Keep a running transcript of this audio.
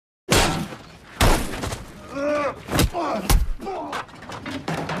Hello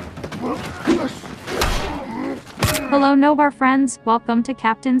Nobar friends, welcome to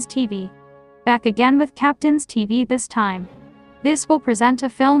Captain's TV. Back again with Captain's TV this time. This will present a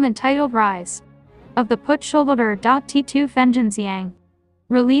film entitled Rise of the Putschulder. T2 Fengenziang.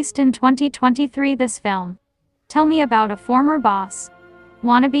 Released in 2023. This film tell me about a former boss,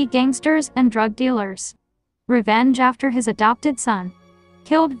 wannabe gangsters and drug dealers. Revenge after his adopted son.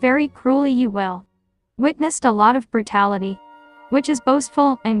 Killed very cruelly. You will witnessed a lot of brutality, which is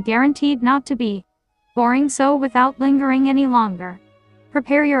boastful and guaranteed not to be boring. So without lingering any longer,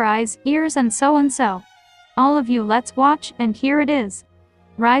 prepare your eyes, ears and so. All of you, let's watch, and here it is.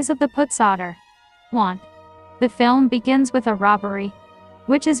 Rise of the Putschulder. 1. The film begins with a robbery,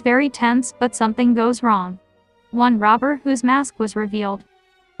 which is very tense, but something goes wrong. One robber whose mask was revealed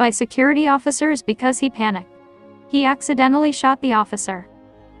by security officers because he panicked. He accidentally shot the officer.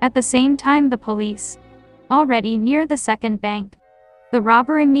 At the same time, the police already near the second bank. The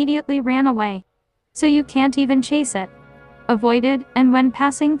robber immediately ran away, so you can't even chase it. Avoided, and when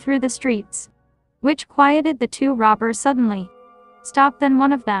passing through the streets, which quieted the two robbers, suddenly stopped. Then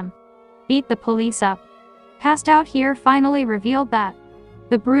one of them beat the police up. Passed out. Here finally revealed that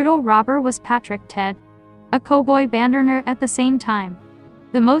the brutal robber was Patrick Ted, a cowboy banderner at the same time,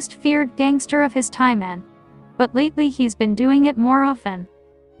 the most feared gangster of his time, and but lately he's been doing it more often.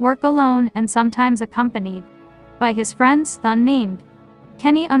 Work alone and sometimes accompanied by his friend's son named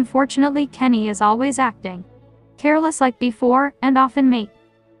Kenny. Unfortunately, Kenny is always acting careless like before and often make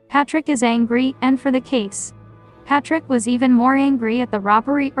Patrick is angry, and for the case, Patrick was even more angry at the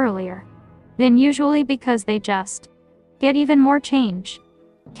robbery earlier than usually because they just get even more change.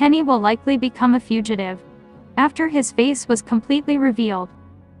 Kenny will likely become a fugitive after his face was completely revealed.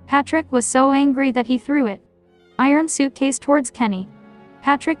 Patrick was so angry that he threw it iron suitcase towards Kenny.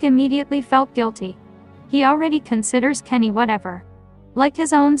 Patrick immediately felt guilty. He already considers Kenny whatever, like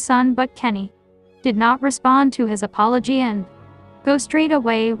his own son, but Kenny did not respond to his apology and go straight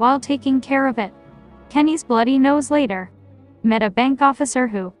away while taking care of it. Kenny's bloody nose later met a bank officer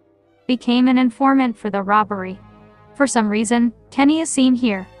who became an informant for the robbery. For some reason, Kenny is seen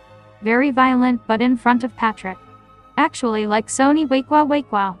here very violent, but in front of Patrick, actually like Sony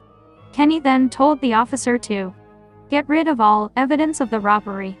Wakewao. Kenny then told the officer to get rid of all evidence of the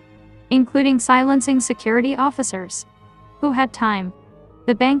robbery, including silencing security officers who had time.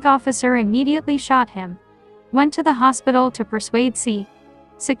 The bank officer immediately shot him, went to the hospital to persuade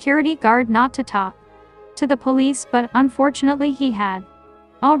security guard not to talk to the police, but unfortunately he had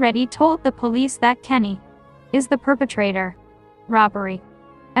already told the police that Kenny is the perpetrator. Robbery.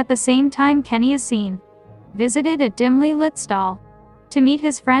 At the same time, Kenny is seen visited a dimly lit stall to meet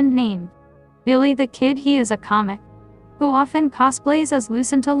his friend named Billy the Kid. He is a comic who often cosplays as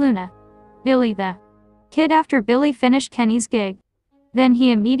Lucinta Luna. Billy the Kid. After Billy finished Kenny's gig, then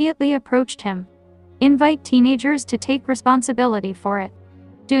he immediately approached him, invite teenagers to take responsibility for it,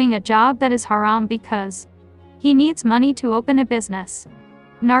 doing a job that is haram because he needs money to open a business.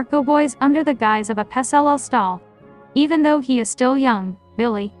 Narco boys under the guise of a PSLL stall. Even though he is still young,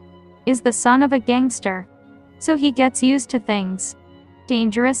 Billy is the son of a gangster, so he gets used to things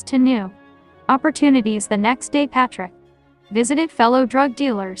dangerous to new opportunities. The next day, Patrick visited fellow drug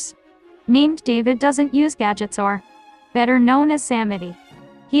dealers named David. Doesn't use gadgets, or better known as Samity.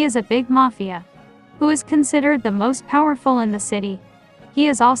 He is a big mafia who is considered the most powerful in the city. He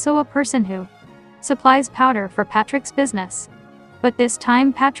is also a person who supplies powder for Patrick's business. But this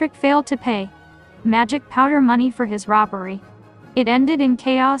time Patrick failed to pay magic powder money for his robbery. It ended in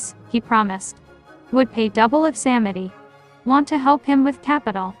chaos. He promised would pay double if Samity want to help him with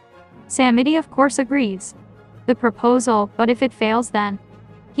capital. Samity of course agrees the proposal, but if it fails, then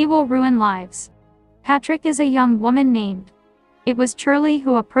he will ruin lives. Patrick is a young woman named it was Shirley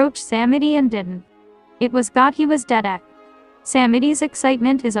who approached Samity and didn't. It was God he was dead at. Samity's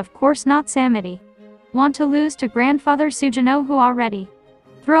excitement is of course not Samity want to lose to grandfather Sujino, who already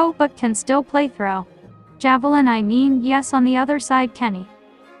throw but can still play throw javelin. Yes. On the other side, Kenny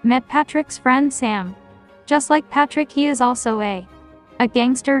met Patrick's friend Sam. Just like Patrick, he is also a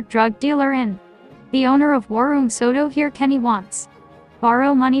gangster drug dealer and the owner of Warung Sodo. Here Kenny wants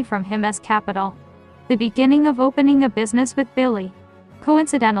borrow money from him as capital, the beginning of opening a business with Billy.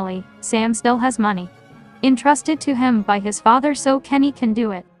 Coincidentally, Sam still has money entrusted to him by his father, so Kenny can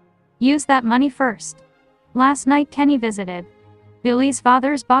do it. Use that money first. Last night Kenny visited Billy's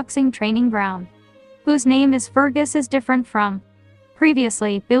father's boxing training ground, whose name is Fergus. Is different from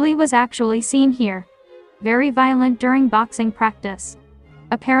previously. Billy was actually seen here very violent during boxing practice.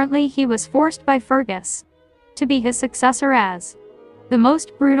 Apparently he was forced by Fergus to be his successor as the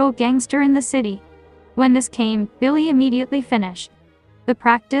most brutal gangster in the city. When this came, Billy immediately finished the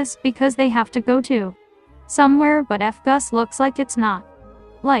practice because they have to go to somewhere, but Gus looks like it's not.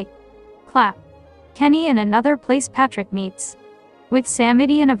 Like, clap. Kenny in another place. Patrick meets with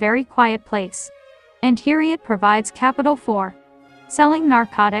Samity in a very quiet place. And here it provides capital for selling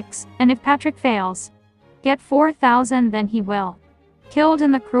narcotics, and if Patrick fails, get 4,000, then he will killed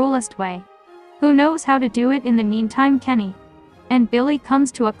in the cruelest way. Who knows how to do it? In the meantime, Kenny and Billy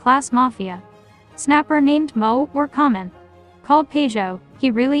comes to a class mafia snapper named Mo, or common called Peugeot. He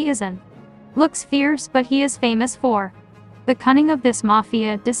really isn't. Looks fierce, but he is famous for the cunning of this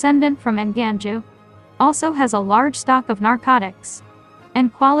mafia descendant from Nganju. Also has a large stock of narcotics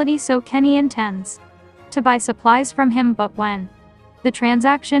and quality, so Kenny intends to buy supplies from him, but when the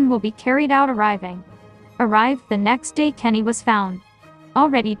transaction will be carried out, arrived the next day, Kenny was found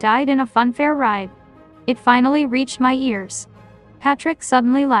already died in a funfair ride. It finally reached my ears. Patrick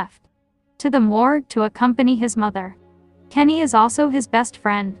suddenly left to the morgue to accompany his mother. Kenny is also his best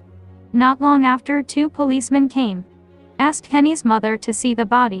friend. Not long after, 2 policemen came, asked Kenny's mother to see the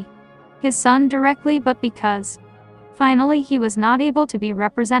body, his son directly, but because finally he was not able to be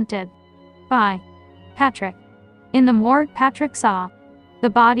represented by Patrick in the morgue, Patrick saw the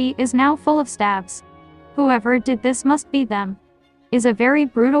body is now full of stabs. Whoever did this must be them. Is a very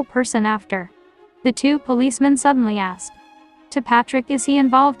brutal person. After the 2 policemen suddenly asked to Patrick, is he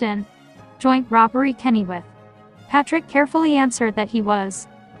involved in joint robbery? Kenny with Patrick carefully answered that he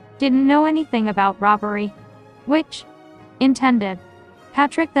didn't know anything about robbery, which intended.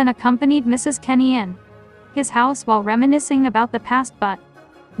 Patrick then accompanied Mrs. Kenny in his house while reminiscing about the past, but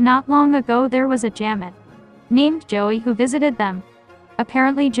not long ago there was a Jammet named Joey who visited them.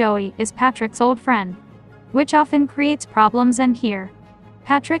 Apparently Joey is Patrick's old friend, which often creates problems, and here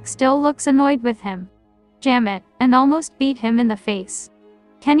Patrick still looks annoyed with him, Jammet, and almost beat him in the face.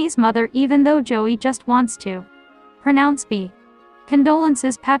 Kenny's mother, even though Joey just wants to pronounce B.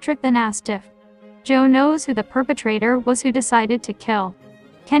 Condolences. Patrick then asked if Joe knows who the perpetrator was who decided to kill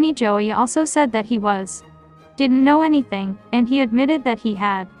Kenny. Joey also said that he didn't know anything, and he admitted that he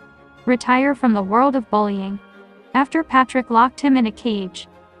had retired from the world of bullying after Patrick locked him in a cage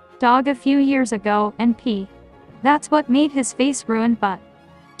dog a few years ago, and that's what made his face ruined, but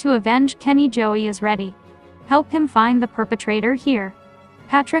to avenge Kenny, Joey is ready help him find the perpetrator. Here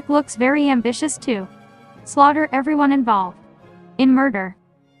Patrick looks very ambitious to slaughter everyone involved in murder.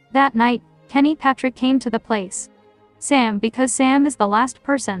 That night, Kenny Patrick came to the place Sam, because Sam is the last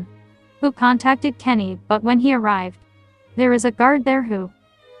person who contacted Kenny, but when he arrived, there is a guard there who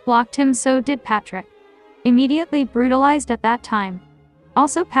blocked him, so did Patrick. Immediately brutalized at that time.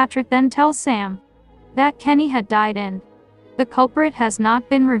 Also, Patrick then tells Sam that Kenny had died and the culprit has not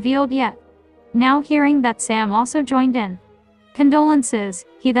been revealed yet. Now hearing that Sam also joined in condolences,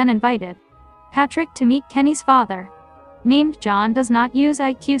 he then invited Patrick to meet Kenny's father, named John, does not use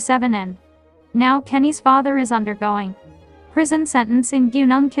IQ 7, and now Kenny's father is undergoing prison sentence in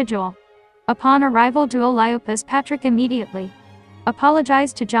Gunung Kidul. Upon arrival to Olympias, Patrick immediately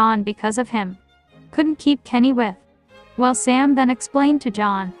apologized to John because of him couldn't keep Kenny with. Well, Sam then explained to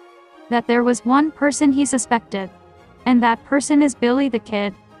John that there was one person he suspected, and that person is Billy the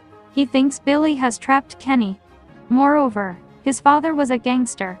Kid. He thinks Billy has trapped Kenny. Moreover, his father was a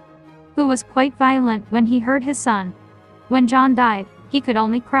gangster who was quite violent when he hurt his son. When John died, he could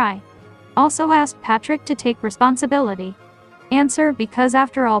only cry. Also asked Patrick to take responsibility. Answer, because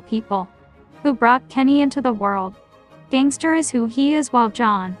after all, people who brought Kenny into the world, gangster is who he is. While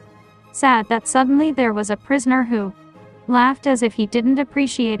John sad that suddenly there was a prisoner who laughed as if he didn't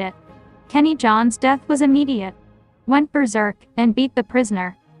appreciate it. Kenny John's death was immediate. Went berserk and beat the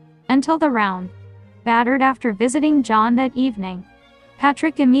prisoner until the round battered. After visiting John that evening,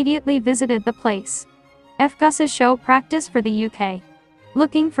 Patrick immediately visited the place Gus's show practice for the UK,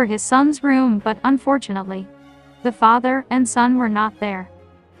 looking for his son's room, but unfortunately, the father and son were not there.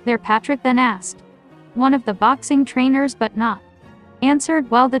 Patrick then asked one of the boxing trainers, but not answered.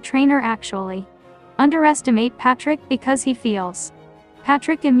 Well, the trainer actually underestimate Patrick because he feels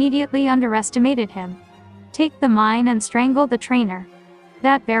Patrick immediately underestimated him. Take the mine and strangle the trainer.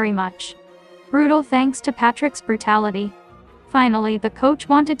 That very much brutal thanks to Patrick's brutality. Finally, the coach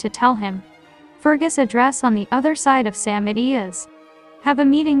wanted to tell him Fergus' address on the other side of Samity is have a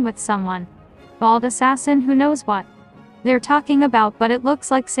meeting with someone, bald assassin who knows what they're talking about, but it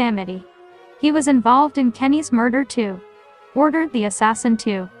looks like Samity. He was involved in Kenny's murder too. Ordered the assassin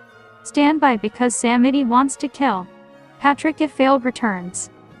to stand by because Samity wants to kill Patrick if failed returns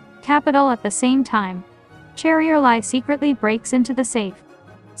capital. At the same time, Cherry secretly breaks into the safe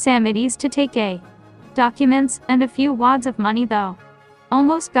Samity's to take documents and a few wads of money, though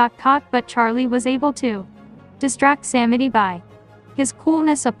Almost got caught, but Charlie was able to distract Samity by his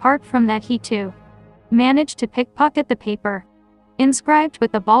coolness. Apart from that, he too managed to pickpocket the paper inscribed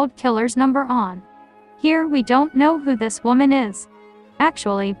with the bald killer's number on. Here we don't know who this woman is,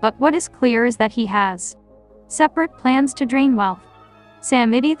 actually, but what is clear is that he has separate plans to drain wealth.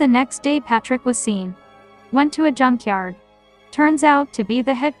 Samity. The next day, Patrick was seen went to a junkyard. Turns out to be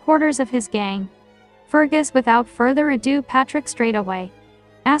the headquarters of his gang. Fergus. Without further ado, Patrick straight away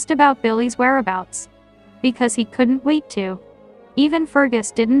asked about Billy's whereabouts, because he couldn't wait to. Even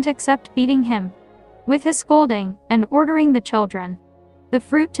Fergus didn't accept beating him with his scolding and ordering the children the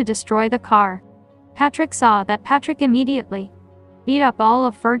fruit to destroy the car. Patrick saw that Patrick immediately beat up all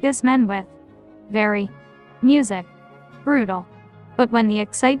of Fergus' men with very music. Brutal. But when the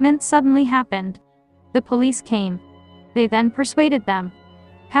excitement suddenly happened, the police came. They then persuaded them.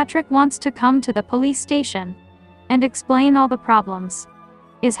 Patrick wants to come to the police station and explain all the problems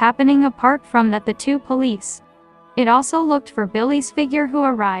is happening. Apart from that, the two police, it also looked for Billy's figure who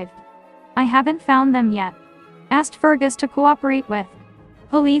arrived. I haven't found them yet. Asked Fergus to cooperate with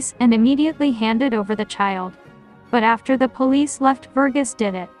police and immediately handed over the child. But after the police left, Fergus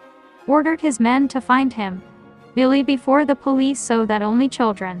did it. Ordered his men to find him, Billy, before the police, so that only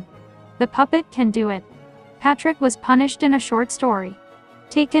children, the puppet, can do it. Patrick was punished in a short story.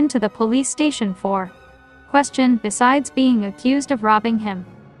 Taken to the police station for questioned, besides being accused of robbing him,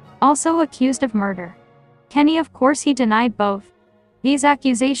 also accused of murder. Kenny, of course, he denied both these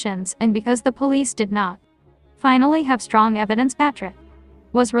accusations, and because the police did not finally have strong evidence, Patrick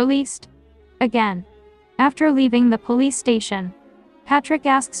was released. Again, after leaving the police station, Patrick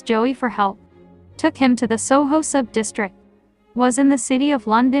asks Joey for help. Took him to the Soho sub-district. Was in the city of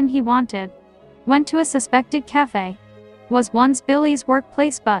London. He wanted. Went to a suspected cafe. Was once Billy's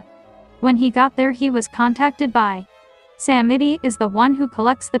workplace, but when he got there, he was contacted by Samity, is the one who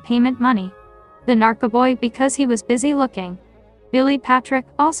collects the payment money, the narco boy, because he was busy looking. Billy. Patrick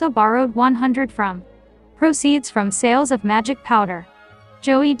also borrowed 100 from proceeds from sales of magic powder.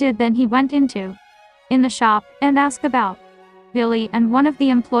 Joey did. Then he went in the shop and asked about Billy, and one of the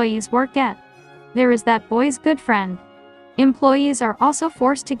employees work at there is that boy's good friend. Employees are also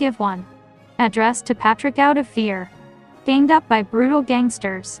forced to give one address to Patrick out of fear. Ganged up by brutal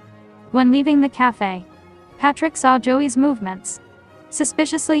gangsters. When leaving the cafe, Patrick saw Joey's movements.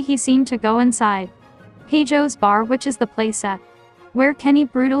 Suspiciously, he seemed to go inside Pedro's bar, which is the place at where Kenny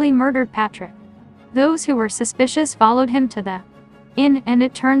brutally murdered Patrick. Those who were suspicious followed him to the inn, and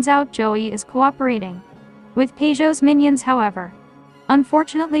it turns out Joey is cooperating with Pedro's minions. However,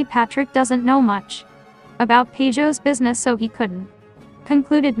 unfortunately, Patrick doesn't know much about Pedro's business, so he couldn't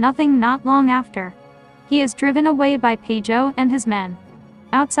concluded nothing. Not long after, he is driven away by Pedro and his men.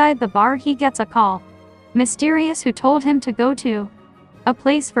 Outside the bar, he gets a call. Mysterious, who told him to go to a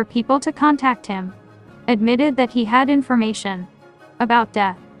place for people to contact him. Admitted that he had information about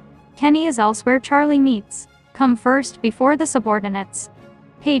death. Kenny is elsewhere. Charlie meets come first before the subordinates.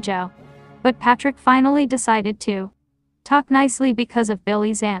 Pedro. But Patrick finally decided to talk nicely because of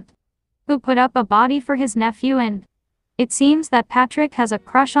Billy's aunt, who put up a body for his nephew, and it seems that Patrick has a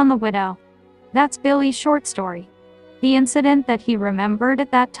crush on the widow. That's Billy's short story. The incident that he remembered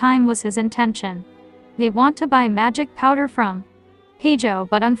at that time was his intention. They want to buy magic powder from Pedro,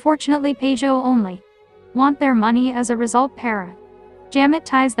 but unfortunately Pedro only want their money. As a result, Jamet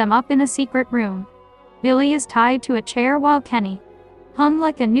ties them up in a secret room. Billy is tied to a chair while Kenny, hung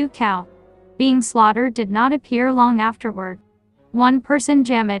like a new cow, being slaughtered, did not appear long afterward. One person,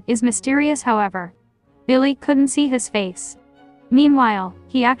 Jamet, is mysterious. However, Billy couldn't see his face. Meanwhile,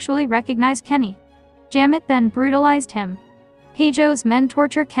 he actually recognized Kenny. Jamet then brutalized him. Pedro's men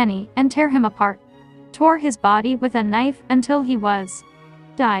torture Kenny and tear him apart. Tore his body with a knife until he was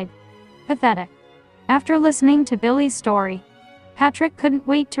died. Pathetic. After listening to Billy's story, Patrick couldn't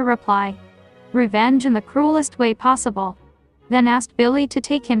wait to reply revenge in the cruelest way possible. Then asked Billy to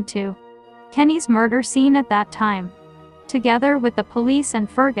take him to Kenny's murder scene at that time. Together with the police and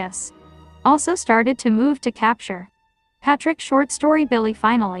Fergus, also started to move to capture Patrick's short story. Billy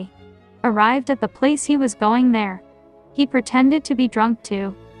finally arrived at the place he was going there. He pretended to be drunk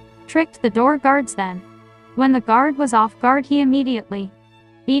too. Tricked the door guards. Then, when the guard was off guard, he immediately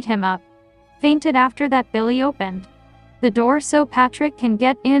beat him up. Fainted. After that, Billy opened the door so Patrick can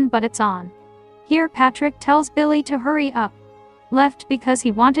get in, but it's on. Here Patrick tells Billy to hurry up. Left because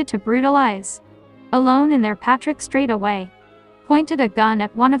he wanted to brutalize. Alone in there, Patrick straight away pointed a gun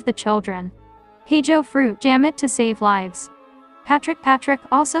at one of the children. Pedro fruit Jamet to save lives. Patrick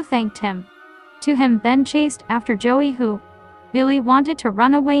also thanked him. To him then chased after Joey, who Billy wanted to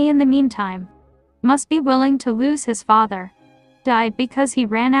run away in the meantime. Must be willing to lose his father. died because he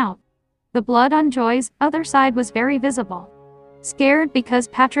ran out. The blood on Joy's other side was very visible. Scared because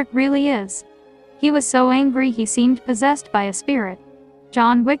Patrick really is. He was so angry he seemed possessed by a spirit.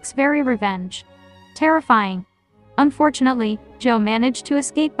 John Wick's very revenge. Terrifying. Unfortunately, Joe managed to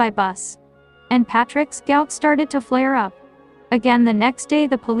escape by bus. And Patrick's gout started to flare up. Again the next day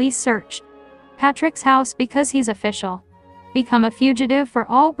the police searched Patrick's house because he's official. Become a fugitive for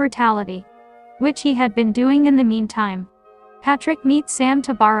all brutality. Which he had been doing in the meantime. Patrick meets Sam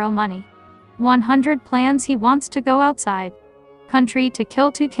to borrow money. 100 plans he wants to go outside country to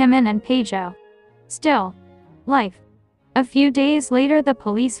kill Tu Kimin and Peugeot. Still. Life. A few days later the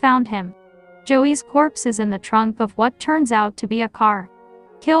police found him. Joey's corpse is in the trunk of what turns out to be a car.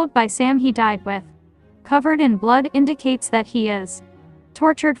 Killed by Sam he died with. Covered in blood indicates that he is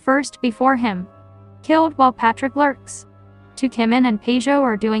tortured first before him. Killed while Patrick lurks. Tu Kimin and Peugeot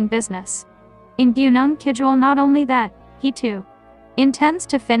are doing business. In Gunung Kidul. Not only that, he too intends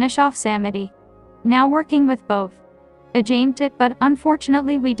to finish off Samity. Now working with both. Ajamed it, but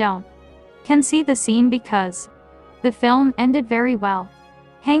unfortunately we don't can see the scene because the film ended very well.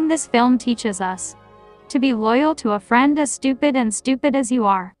 Hang, this film teaches us to be loyal to a friend as stupid as you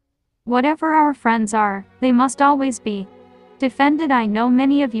are. Whatever our friends are, they must always be defended. I know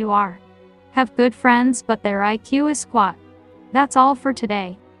many of you have good friends but their IQ is squat. That's all for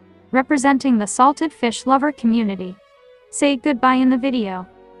today. Representing the salted fish lover community. Say goodbye in the video.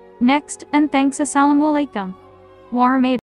 Next, and thanks. Assalamu alaikum. War made